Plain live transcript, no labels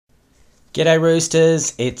G'day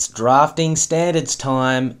Roosters, it's drafting standards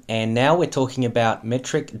time, and now we're talking about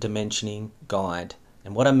metric dimensioning guide.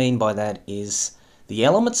 And what I mean by that is the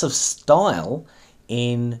elements of style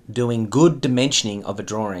in doing good dimensioning of a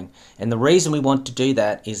drawing. And the reason we want to do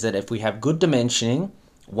that is that if we have good dimensioning,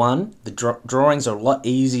 one, the drawings are a lot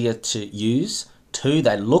easier to use, two,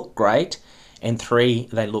 they look great, and three,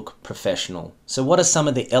 they look professional. So what are some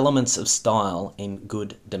of the elements of style in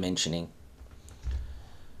good dimensioning?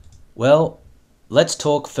 Well, let's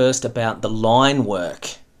talk first about the line work.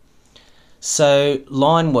 So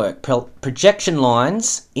line work, projection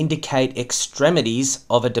lines indicate extremities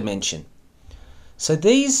of a dimension. So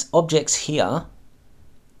these objects here,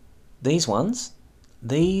 these ones,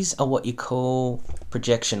 these are what you call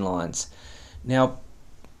projection lines. Now,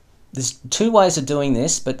 there's two ways of doing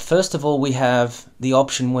this, but first of all, we have the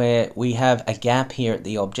option where we have a gap here at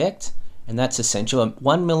the object, and that's essential,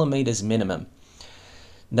 1 millimeters minimum.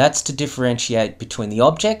 That's to differentiate between the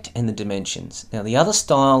object and the dimensions. Now the other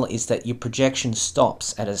style is that your projection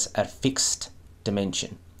stops at a fixed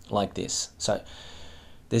dimension, like this. So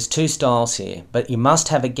there's two styles here, but you must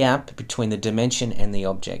have a gap between the dimension and the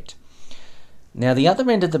object. Now the other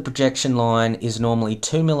end of the projection line is normally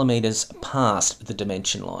 2 millimeters past the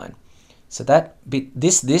dimension line. So that bit,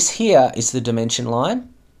 this here is the dimension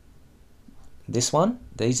line. This one,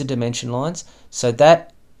 these are dimension lines. So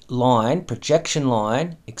that line, projection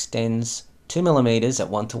line, extends 2 millimeters at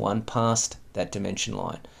 1:1 past that dimension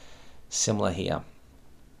line. Similar here.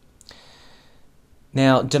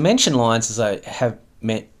 Now, dimension lines, as I have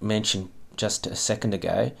mentioned just a second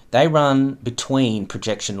ago, they run between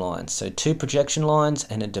projection lines. So two projection lines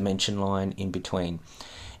and a dimension line in between.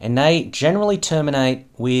 And they generally terminate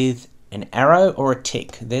with an arrow or a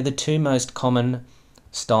tick. They're the two most common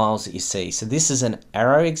styles that you see. So this is an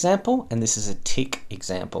arrow example and this is a tick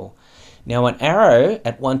example. Now an arrow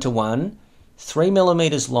at 1:1, 3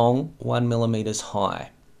 millimeters long, 1 millimeters high.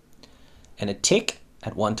 And a tick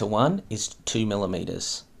at 1:1 is 2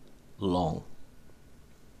 millimeters long.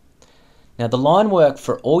 Now the line work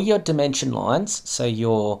for all your dimension lines, so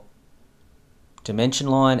your dimension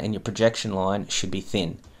line and your projection line should be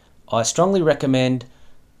thin. I strongly recommend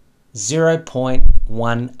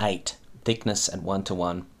 0.18 thickness at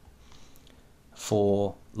 1:1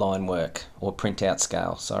 for line work or printout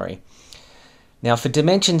scale, sorry. Now for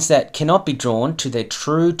dimensions that cannot be drawn to their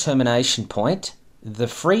true termination point, the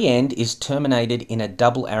free end is terminated in a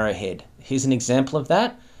double arrowhead. Here's an example of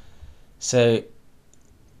that. So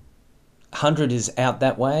 100 is out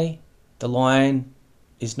that way, the line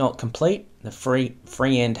is not complete, the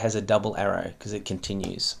free end has a double arrow because it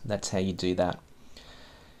continues. That's how you do that.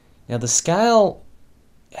 Now the scale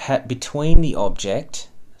between the object,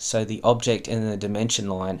 so the object and the dimension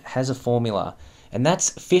line, has a formula, and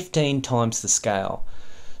that's 15 times the scale.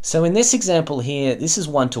 So in this example here, this is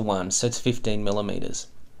 1:1, so it's 15 millimeters.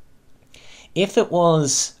 If it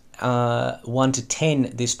was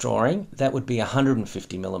 1:10, this drawing, that would be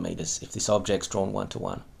 150 millimeters if this object's drawn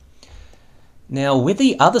 1:1. Now with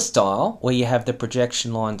the other style, where you have the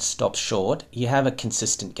projection line stop short, you have a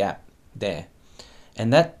consistent gap there.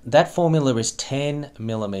 And that formula is 10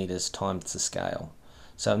 millimeters times the scale.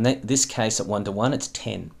 So in this case at 1:1, it's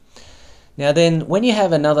 10. Now then, when you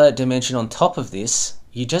have another dimension on top of this,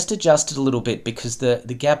 you just adjust it a little bit because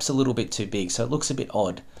the gap's a little bit too big, so it looks a bit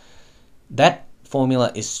odd. That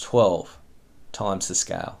formula is 12 times the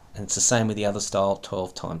scale, and it's the same with the other style,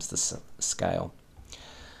 12 times the scale.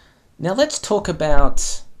 Now let's talk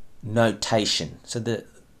about notation, so the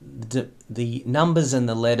numbers and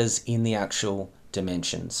the letters in the actual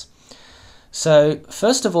dimensions. So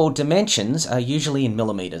first of all, dimensions are usually in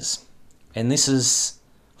millimeters, and this is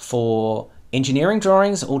for engineering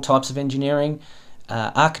drawings, all types of engineering,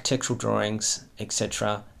 architectural drawings,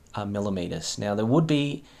 etc. are millimeters. Now there would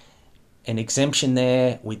be an exemption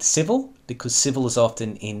there with civil, because civil is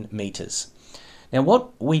often in meters. Now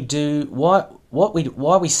what we do, why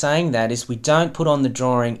we're saying that is we don't put on the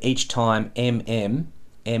drawing each time mm, mm,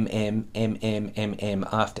 mm, mm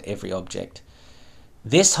after every object.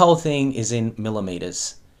 This whole thing is in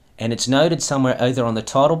millimeters, and it's noted somewhere either on the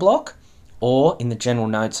title block or in the general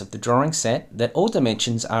notes of the drawing set that all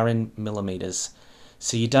dimensions are in millimeters.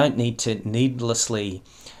 So you don't need to needlessly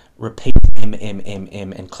repeat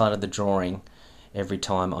mm and clutter the drawing every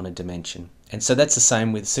time on a dimension. And so that's the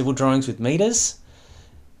same with civil drawings with meters.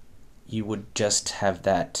 You would just have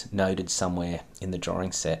that noted somewhere in the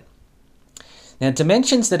drawing set. Now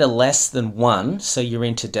dimensions that are less than 1, so you're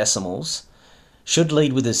into decimals, should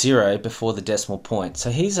lead with a 0 before the decimal point. So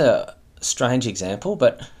here's a strange example,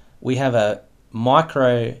 but we have a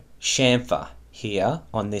micro chamfer here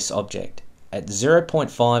on this object. at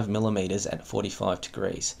 0.5 millimeters at 45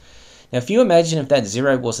 degrees. Now if you imagine if that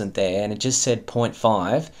 0 wasn't there and it just said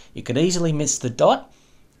 0.5, you could easily miss the dot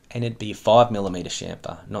and it'd be a 5 millimeter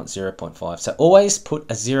chamfer, not 0.5. So always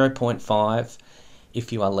put a 0.5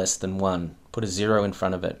 if you are less than 1. Put a 0 in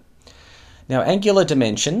front of it. Now angular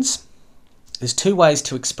dimensions, there's two ways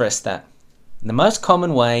to express that. The most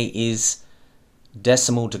common way is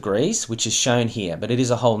decimal degrees, which is shown here, but it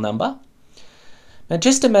is a whole number. Now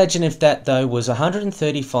just imagine if that though was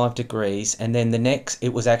 135 degrees and then the next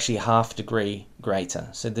it was actually half degree greater.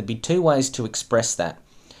 So there'd be two ways to express that.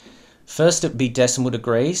 First it would be decimal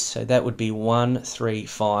degrees, so that would be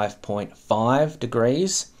 135.5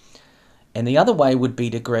 degrees. And the other way would be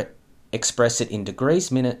to express it in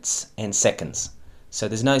degrees, minutes and seconds. So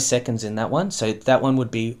there's no seconds in that one, so that one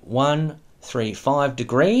would be 135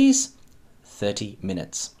 degrees, 30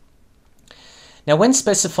 minutes. Now when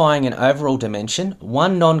specifying an overall dimension,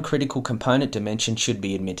 one non-critical component dimension should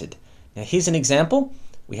be omitted. Now here's an example.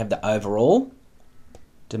 We have the overall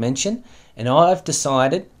dimension, and I've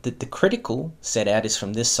decided that the critical set out is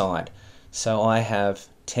from this side. So I have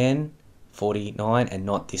 10, 49 and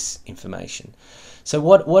not this information. So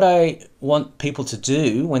what I want people to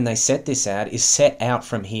do when they set this out is set out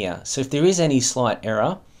from here. So if there is any slight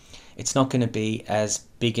error, it's not going to be as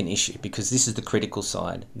big an issue because this is the critical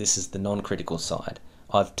side, this is the non-critical side.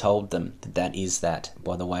 I've told them that that is that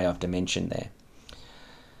by the way I've dimensioned there.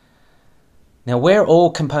 Now where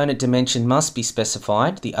all component dimension must be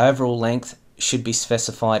specified, the overall length should be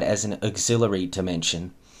specified as an auxiliary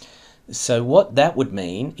dimension. So what that would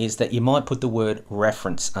mean is that you might put the word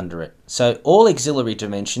reference under it. So all auxiliary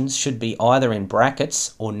dimensions should be either in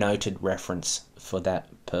brackets or noted reference for that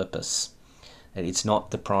purpose. It's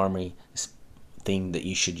not the primary thing that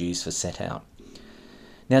you should use for set out.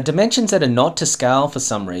 Now dimensions that are not to scale for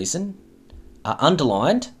some reason are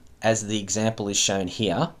underlined, as the example is shown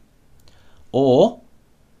here, or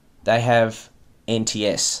they have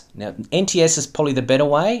NTS. Now NTS is probably the better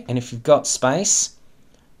way, and if you've got space,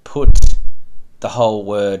 put the whole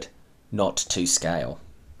word not to scale.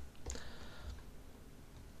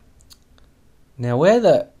 Now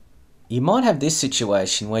you might have this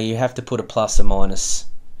situation where you have to put a plus or minus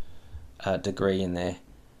degree in there,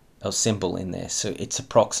 or symbol in there, so it's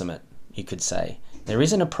approximate, you could say. There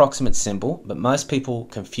is an approximate symbol, but most people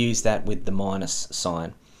confuse that with the minus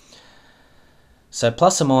sign. So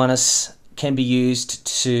plus or minus can be used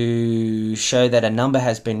to show that a number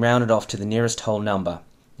has been rounded off to the nearest whole number.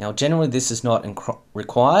 Now generally this is not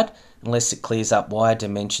required unless it clears up why a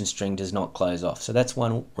dimension string does not close off. So that's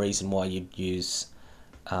one reason why you'd use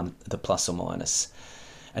the plus or minus.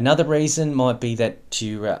 Another reason might be that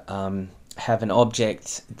you have an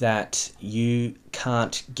object that you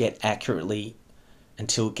can't get accurately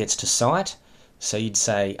until it gets to site. So you'd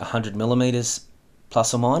say 100 millimeters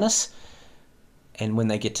plus or minus, and when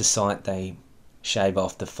they get to site they shave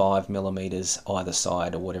off the 5 millimeters either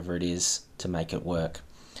side or whatever it is to make it work.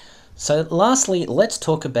 So lastly, let's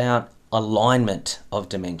talk about alignment of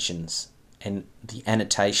dimensions and the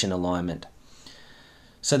annotation alignment.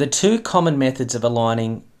 So the two common methods of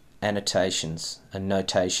aligning annotations and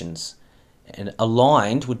notations, and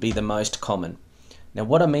aligned would be the most common. Now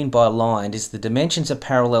what I mean by aligned is the dimensions are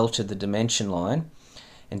parallel to the dimension line,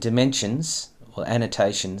 and dimensions or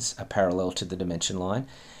annotations are parallel to the dimension line,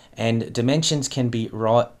 and dimensions can be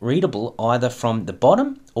readable either from the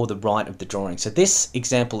bottom or the right of the drawing. So this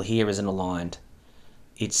example here isn't aligned.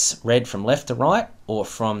 It's read from left to right or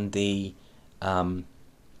from the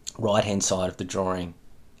right hand side of the drawing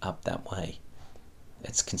up that way.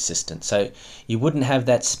 It's consistent. So you wouldn't have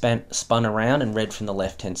that spun around and read from the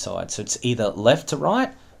left hand side. So it's either left to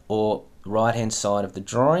right or right hand side of the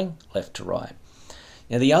drawing, left to right.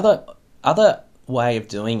 Now the other way of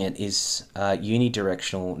doing it is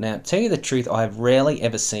unidirectional. Now, to tell you the truth, I've rarely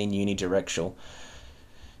ever seen unidirectional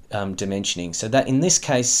dimensioning. So that in this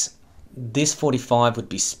case, this 45 would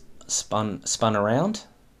be spun around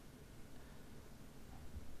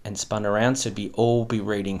and spun around, so it'd all be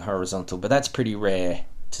reading horizontal, but that's pretty rare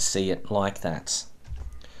to see it like that.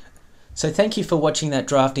 So thank you for watching that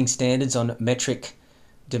Drafting Standards on Metric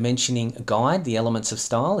Dimensioning Guide, The Elements of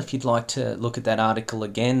Style. If you'd like to look at that article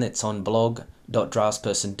again, that's on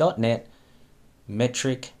blog.draftsperson.net,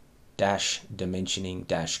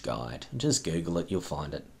 metric-dimensioning-guide. Just Google it, you'll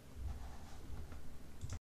find it.